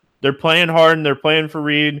 They're playing Harden, they're playing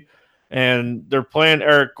Fareed, and they're playing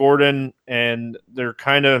Eric Gordon, and they're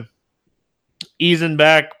kind of easing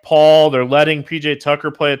back Paul. They're letting PJ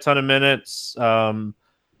Tucker play a ton of minutes.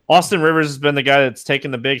 Austin Rivers has been the guy that's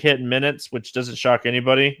taken the big hit in minutes, which doesn't shock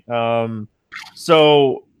anybody.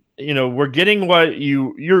 So we're getting what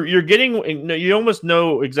you're getting. You almost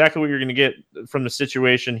know exactly what you're going to get from the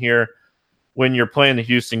situation here when you're playing the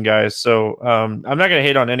Houston guys. So I'm not going to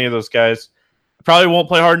hate on any of those guys. I probably won't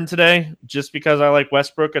play Harden today just because I like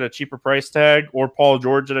Westbrook at a cheaper price tag or Paul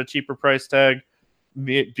George at a cheaper price tag.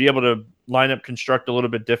 Be able to line up, construct a little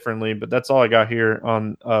bit differently, but that's all I got here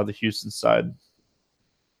on the Houston side.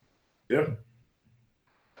 Yeah.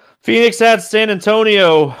 Phoenix at San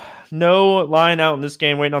Antonio. No line out in this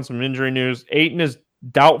game, waiting on some injury news. Ayton is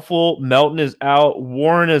doubtful. Melton is out.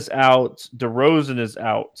 Warren is out. DeRozan is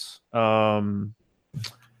out.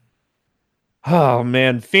 Oh,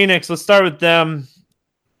 man. Phoenix, let's start with them.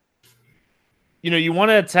 You want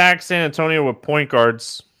to attack San Antonio with point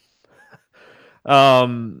guards.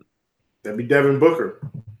 That'd be Devin Booker.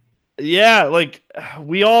 Yeah, like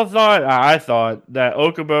I thought that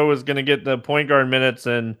Okubo was going to get the point guard minutes,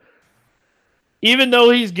 and even though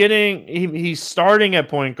he's starting at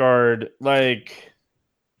point guard, like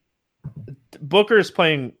Booker's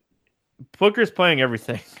playing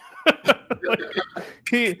everything.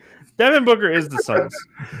 Devin Booker is the Suns.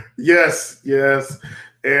 Yes.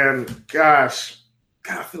 And gosh,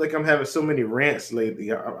 I feel like I'm having so many rants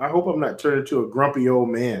lately. I hope I'm not turning into a grumpy old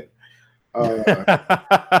man. I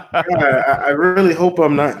really hope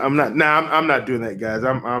I'm not. I'm not doing that, guys.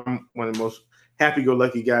 I'm one of the most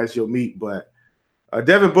happy-go-lucky guys you'll meet. But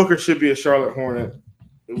Devin Booker should be a Charlotte Hornet.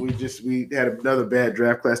 We had another bad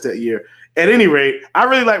draft class that year. At any rate, I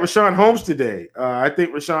really like Richaun Holmes today. I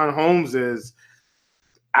think Richaun Holmes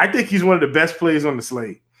he's one of the best plays on the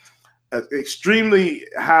slate. Extremely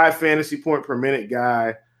high fantasy point per minute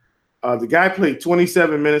guy. The guy played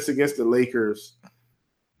 27 minutes against the Lakers.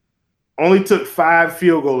 Only took 5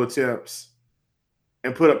 field goal attempts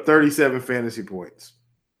and put up 37 fantasy points.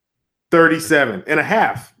 37 and a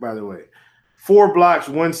half, by the way. 4 blocks,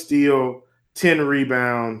 1 steal, 10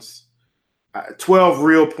 rebounds, 12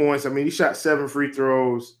 real points. I mean, he shot 7 free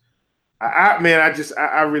throws. I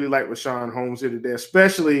really like Richaun Holmes here today,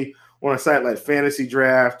 especially on a site like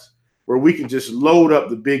FantasyDraft, where we can just load up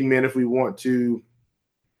the big men if we want to.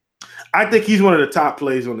 I think he's one of the top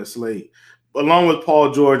plays on the slate, along with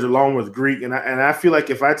Paul George, along with Greek. And I feel like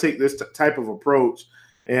if I take this type of approach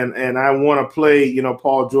and I want to play,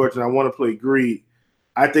 Paul George and I want to play Greek,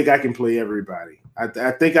 I think I can play everybody.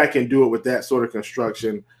 I think I can do it with that sort of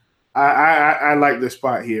construction. I like this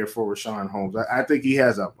spot here for Richaun Holmes. I think he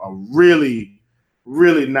has a really,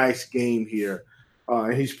 really nice game here.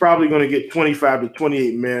 And he's probably going to get 25 to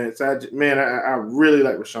 28 minutes. I really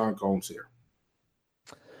like Richaun Holmes here.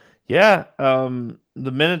 Yeah,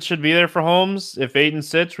 the minutes should be there for Holmes if Ayton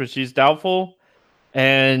sits, which he's doubtful,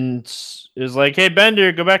 and is like, hey,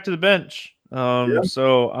 Bender, go back to the bench.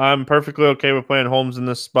 So I'm perfectly okay with playing Holmes in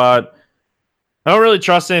this spot. I don't really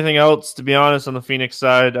trust anything else, to be honest, on the Phoenix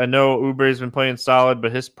side. I know Oubre's been playing solid,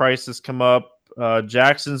 but his price has come up.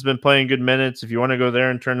 Jackson's been playing good minutes. If you want to go there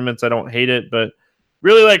in tournaments, I don't hate it, but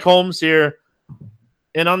really like Holmes here.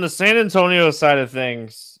 And on the San Antonio side of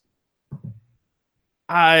things,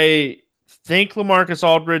 I think LaMarcus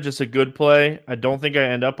Aldridge is a good play. I don't think I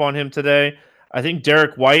end up on him today. I think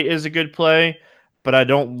Derek White is a good play, but I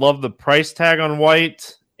don't love the price tag on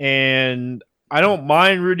White. And I don't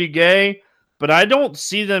mind Rudy Gay, but I don't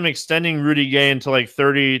see them extending Rudy Gay into like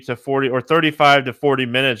 30 to 40 or 35 to 40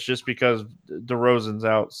 minutes just because DeRozan's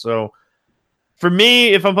out. So for me,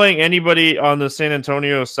 if I'm playing anybody on the San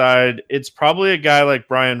Antonio side, it's probably a guy like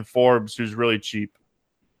Brian Forbes who's really cheap.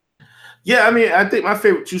 Yeah, I mean, I think my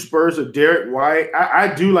favorite 2 Spurs are Derek White.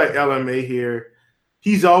 I do like LMA here.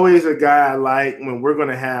 He's always a guy I like when we're going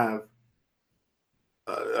to have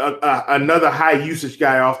another high-usage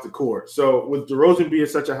guy off the court. So with DeRozan being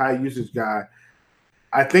such a high-usage guy,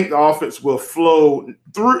 I think the offense will flow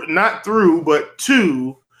not through, but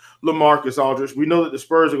to LaMarcus Aldridge. We know that the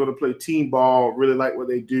Spurs are going to play team ball, really like what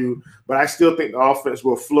they do, but I still think the offense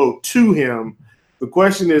will flow to him. The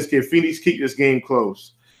question is, can Phoenix keep this game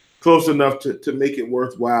close enough to make it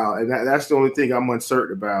worthwhile? And that's the only thing I'm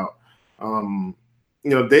uncertain about.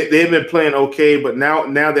 They've been playing okay, but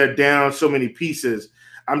now they're down so many pieces.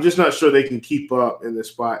 I'm just not sure they can keep up in this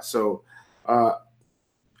spot. So, and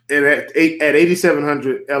at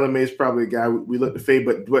 8,700, LMA is probably a guy we look to fade.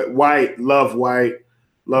 But White, love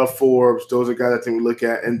Forbes. Those are guys I think we look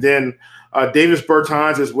at. And then Davis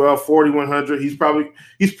Bertans as well, 4,100. He's probably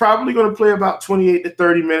going to play about 28 to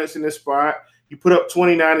 30 minutes in this spot. He put up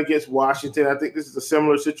 29 against Washington. I think this is a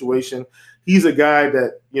similar situation. He's a guy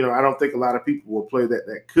that, I don't think a lot of people will play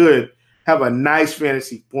that could have a nice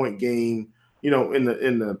fantasy point game, in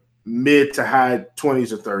the mid to high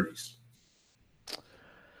 20s or 30s.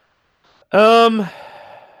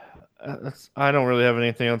 I don't really have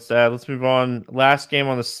anything else to add. Let's move on. Last game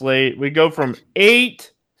on the slate. We go from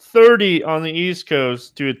 8:30 on the East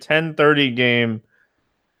Coast to a 10:30 game.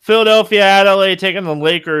 Philadelphia at LA taking the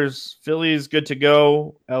Lakers. Philly's good to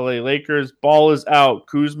go. LA Lakers. Ball is out.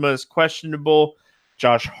 Kuzma is questionable.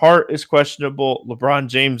 Josh Hart is questionable. LeBron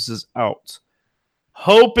James is out.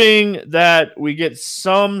 Hoping that we get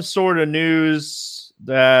some sort of news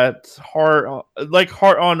that Hart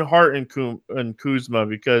and Kuzma,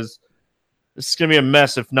 because This is going to be a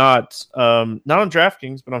mess if not. Not on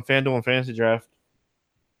DraftKings, but on FanDuel and FantasyDraft,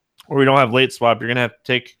 where we don't have late swap. You're going to have to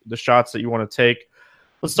take the shots that you want to take.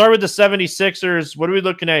 Let's start with the 76ers. What are we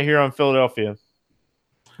looking at here on Philadelphia?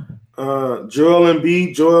 Joel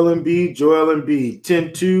Embiid.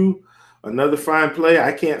 10-2. Another fine play.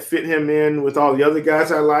 I can't fit him in with all the other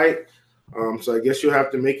guys I like. So I guess you'll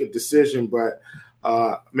have to make a decision. But,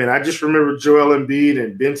 I just remember Joel Embiid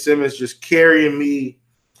and Ben Simmons just carrying me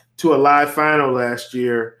to a live final last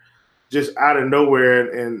year, just out of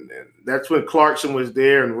nowhere. And that's when Clarkson was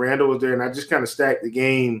there and Randall was there. And I just kind of stacked the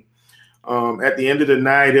game. At the end of the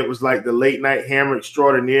night, it was like the late night hammer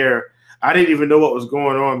extraordinaire. I didn't even know what was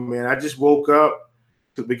going on, man. I just woke up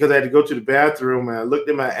because I had to go to the bathroom, and I looked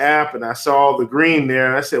at my app and I saw the green there,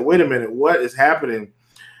 and I said, wait a minute, what is happening?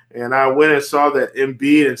 And I went and saw that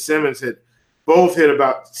Embiid and Simmons had both hit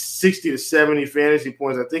about 60 to 70 fantasy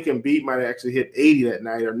points. I think Embiid might have actually hit 80 that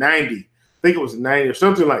night, or 90. I think it was 90 or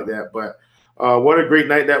something like that. But what a great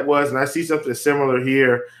night that was. And I see something similar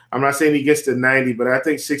here. I'm not saying he gets to 90, but I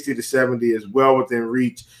think 60 to 70 is well within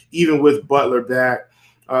reach, even with Butler back.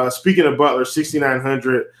 Speaking of Butler,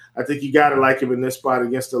 6,900. I think you got to like him in this spot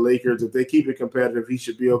against the Lakers. If they keep it competitive, he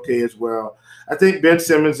should be okay as well. I think Ben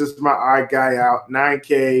Simmons is my odd guy out,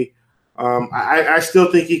 9K. I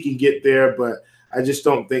still think he can get there, but I just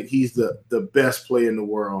don't think he's the best play in the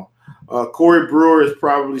world. Corey Brewer is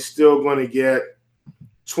probably still going to get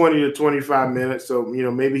 20 to 25 minutes. So,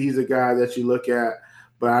 maybe he's a guy that you look at,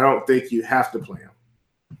 but I don't think you have to play him.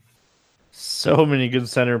 So many good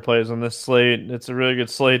center plays on this slate. It's a really good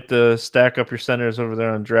slate to stack up your centers over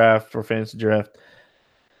there on draft for fantasy draft.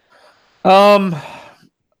 The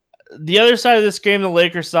other side of this game, the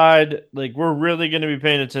Lakers side, like we're really going to be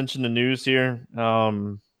paying attention to news here.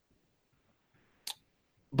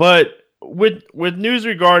 But with news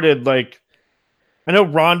regarded, like I know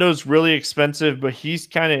Rondo's really expensive, but he's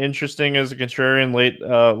kind of interesting as a contrarian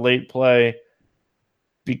late play.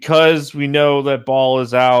 Because we know that Ball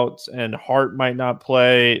is out and Hart might not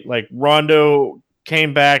play, like Rondo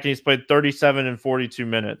came back and he's played 37 and 42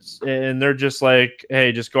 minutes. And they're just like,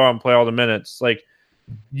 hey, just go out and play all the minutes. Like,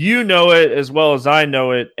 you know it as well as I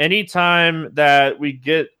know it. Anytime that we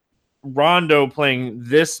get Rondo playing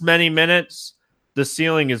this many minutes, the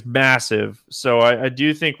ceiling is massive. So I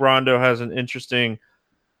do think Rondo has an interesting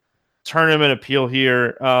tournament appeal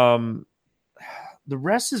here. The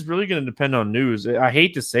rest is really going to depend on news. I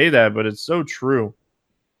hate to say that, but it's so true.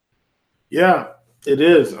 Yeah, it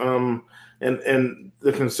is. And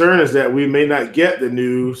the concern is that we may not get the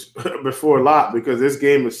news before lock because this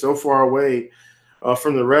game is so far away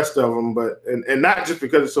from the rest of them. But and not just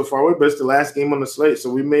because it's so far away, but it's the last game on the slate,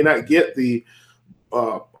 so we may not get the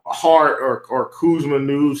Hart or Kuzma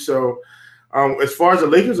news. So as far as the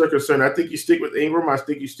Lakers are concerned, I think you stick with Ingram. I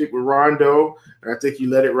think you stick with Rondo, and I think you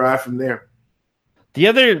let it ride from there. The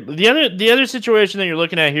other situation that you're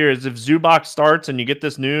looking at here is if Zubac starts and you get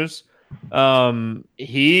this news,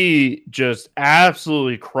 he just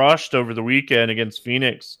absolutely crushed over the weekend against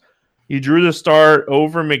Phoenix. He drew the start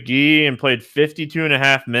over McGee and played 52 and a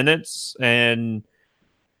half minutes. And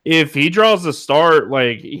if he draws the start,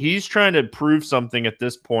 like he's trying to prove something at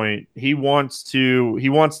this point. He wants to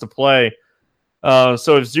play.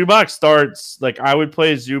 So if Zubac starts, like I would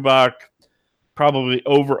play Zubac probably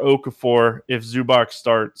over Okafor if Zubac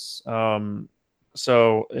starts.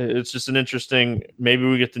 So it's just an interesting, maybe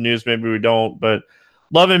we get the news, maybe we don't, but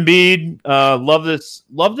love Embiid. Love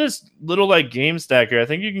this little like game stack here. I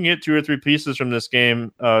think you can get 2 or 3 pieces from this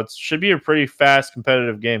game. It should be a pretty fast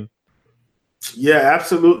competitive game. Yeah,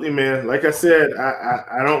 absolutely, man. Like I said,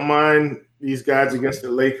 I don't mind these guys against the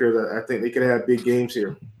Lakers. I think they could have big games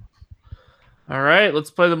here. All right, let's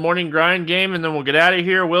play the morning grind game, and then we'll get out of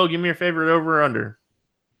here. Will, give me your favorite over or under.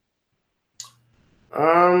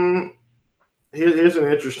 Here's an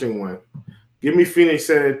interesting one. Give me Phoenix,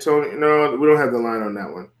 San Antonio. No, we don't have the line on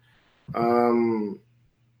that one.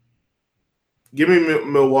 Give me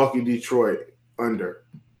Milwaukee, Detroit under.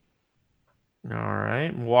 All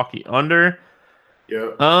right, Milwaukee under.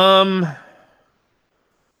 Yeah.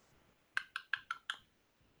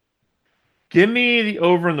 Give me the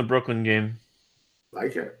over in the Brooklyn game.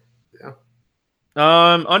 Like it. Yeah.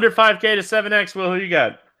 Under 5K to 7X. Will, who you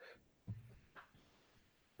got?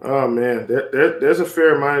 Oh man, there's a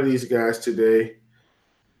fair amount of these guys today.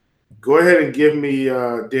 Go ahead and give me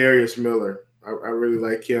Darius Miller. I really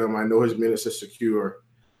like him. I know his minutes are secure.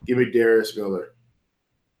 Give me Darius Miller.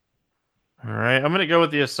 All right, I'm going to go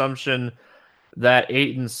with the assumption that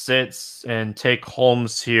Ayton sits and take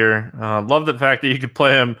Holmes here. Love the fact that you could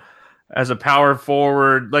play him as a power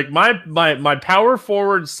forward. Like my power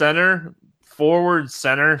forward center forward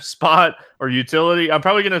center spot or utility. I'm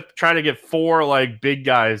probably going to try to get 4 like big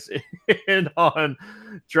guys in on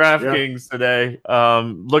DraftKings today.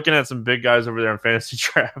 Looking at some big guys over there on Fantasy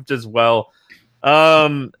Draft as well.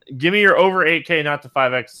 Give me your over 8K, not the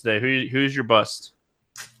 5X today. Who's your bust?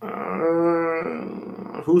 Who's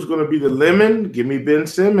going to be the lemon? Give me Ben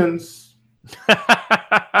Simmons.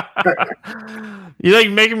 You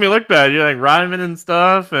like making me look bad. You're like rhyming and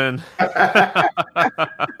stuff. And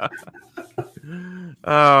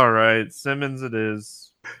all right, Simmons it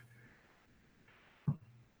is.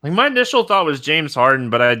 Like my initial thought was James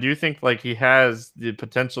Harden, but I do think like he has the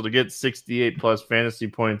potential to get 68 plus fantasy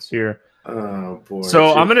points here. Oh boy!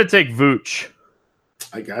 So I'm gonna take Vooch.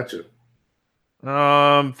 I got you.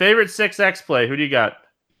 Favorite 6X play. Who do you got?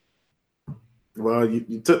 Well,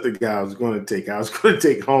 you took the guy I was going to take. I was going to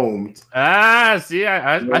take Holmes. See, I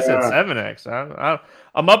said 7X.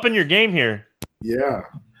 I'm up in your game here. Yeah.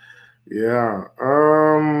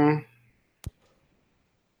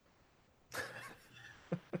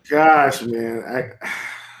 Gosh, man,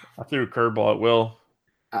 I threw a curveball at Will.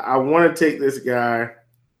 I want to take this guy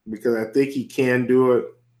because I think he can do it.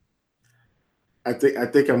 I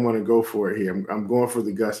think I'm going to go for it here. I'm going for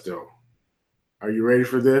the gusto. Are you ready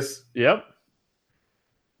for this? Yep.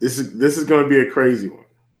 This is going to be a crazy one.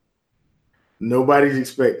 Nobody's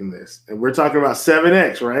expecting this, and we're talking about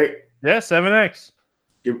 7X, right? Yeah, 7X.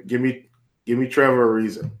 Give me Trevor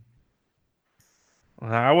Ariza.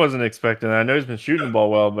 I wasn't expecting that. I know he's been shooting the ball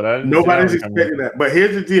well, but I didn't. Nobody's expecting that. But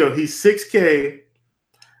here's the deal: he's 6K,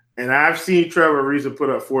 and I've seen Trevor Ariza put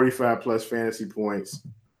up 45 plus fantasy points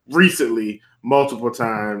recently, multiple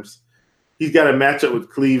times. He's got a matchup with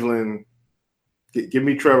Cleveland. Give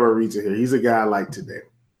me Trevor Ariza here. He's a guy I like today.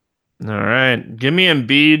 All right, give me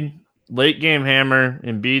Embiid. Late game hammer.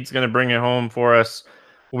 Embiid's going to bring it home for us.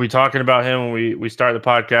 We'll be talking about him when we start the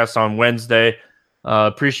podcast on Wednesday.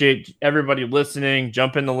 Appreciate everybody listening.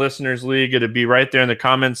 Jump in the Listeners League. It'll be right there in the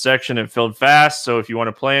comments section. It filled fast, so if you want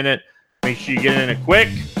to play in it, make sure you get in it quick.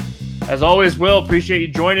 As always, Will, appreciate you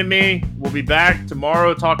joining me. We'll be back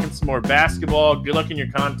tomorrow talking some more basketball. Good luck in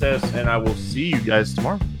your contest, and I will see you guys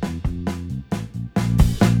tomorrow.